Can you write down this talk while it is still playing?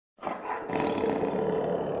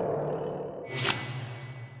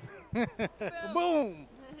Boom.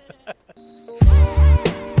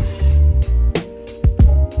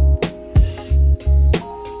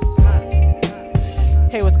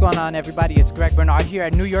 Hey, what's going on, everybody? It's Greg Bernard here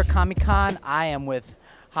at New York Comic Con. I am with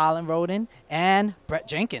Holland Roden and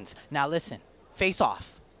Jenkins. Now listen, face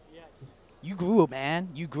off. Yes. You grew, man.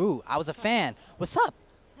 You grew. I was a fan. What's up?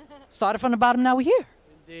 Started from the bottom, now we're here.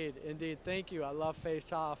 Indeed, indeed. Thank you. I love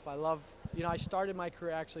Face Off. I love, I started my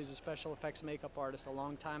career actually as a special effects makeup artist a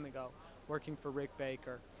long time ago, working for Rick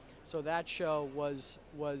Baker. So that show was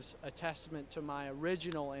a testament to my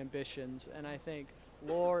original ambitions, and I think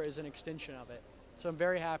lore is an extension of it. So I'm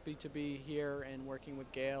very happy to be here and working with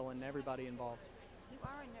Gail and everybody involved. You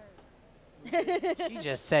are a nerd. She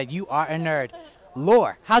just said you are a nerd.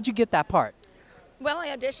 Lore, how'd you get that part? Well,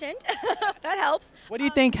 I auditioned. That helps. What do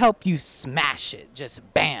you think helped you smash it? Just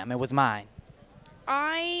bam, it was mine.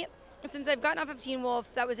 Since I've gotten off of Teen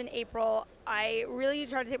Wolf, that was in April, I really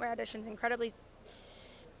try to take my auditions incredibly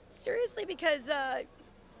seriously because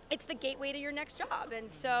it's the gateway to your next job. And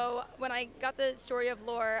so when I got the story of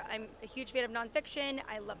lore, I'm a huge fan of nonfiction.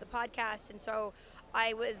 I love the podcast. And so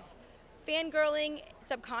I was fangirling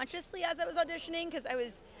subconsciously as I was auditioning because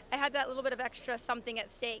I had that little bit of extra something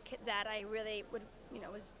at stake that I really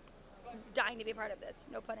was dying to be a part of this,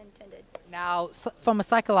 no pun intended. Now, from a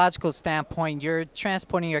psychological standpoint, you're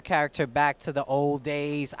transporting your character back to the old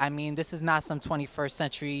days. I mean, this is not some 21st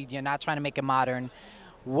century. You're not trying to make it modern.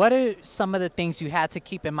 What are some of the things you had to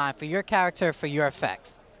keep in mind for your character, for your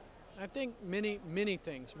effects? I think many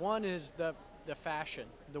things. One is the fashion,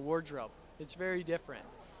 the wardrobe. It's very different.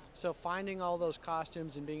 So finding all those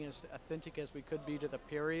costumes and being as authentic as we could be to the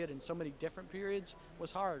period and so many different periods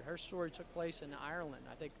was hard. Her story took place in Ireland.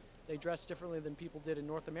 I think they dressed differently than people did in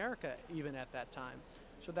North America even at that time.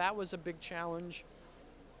 So that was a big challenge.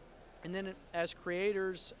 And then as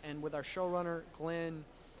creators and with our showrunner, Glenn,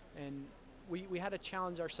 and we had to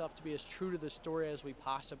challenge ourselves to be as true to the story as we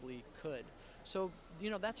possibly could. So,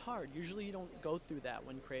 that's hard. Usually you don't go through that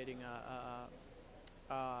when creating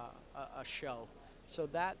a show. So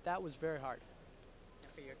that was very hard.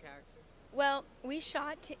 For your character? Well, we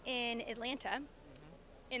shot in Atlanta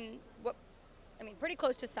in pretty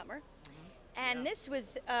close to summer. And this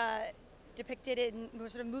was depicted in, we're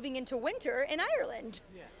sort of moving into winter in Ireland.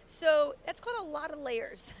 Yeah. So that's quite a lot of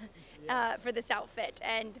layers for this outfit.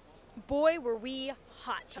 And boy, were we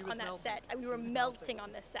hot on that set. We were melting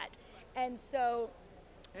on this set. And so...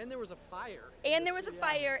 And there was a fire. And there was a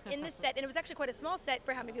fire in the set. And it was actually quite a small set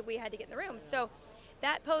for how many people we had to get in the room. So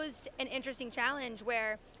that posed an interesting challenge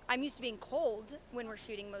where I'm used to being cold when we're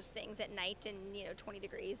shooting most things at night and 20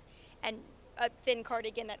 degrees and a thin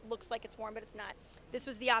cardigan that looks like it's warm but it's not. This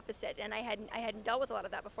was the opposite, and I hadn't dealt with a lot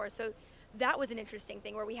of that before. So that was an interesting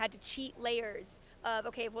thing where we had to cheat layers of,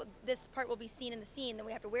 okay, well, this part will be seen in the scene, then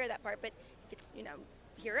we have to wear that part, but if it's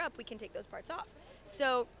here up, we can take those parts off.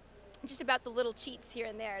 So just about the little cheats here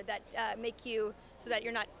and there that make you so that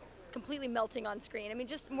you're not completely melting on screen. I mean,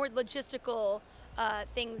 just more logistical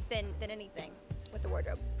things than anything with the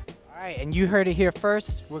wardrobe. All right, and you heard it here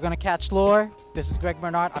first. We're going to catch lore. This is Greg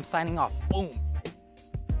Bernard. I'm signing off. Boom.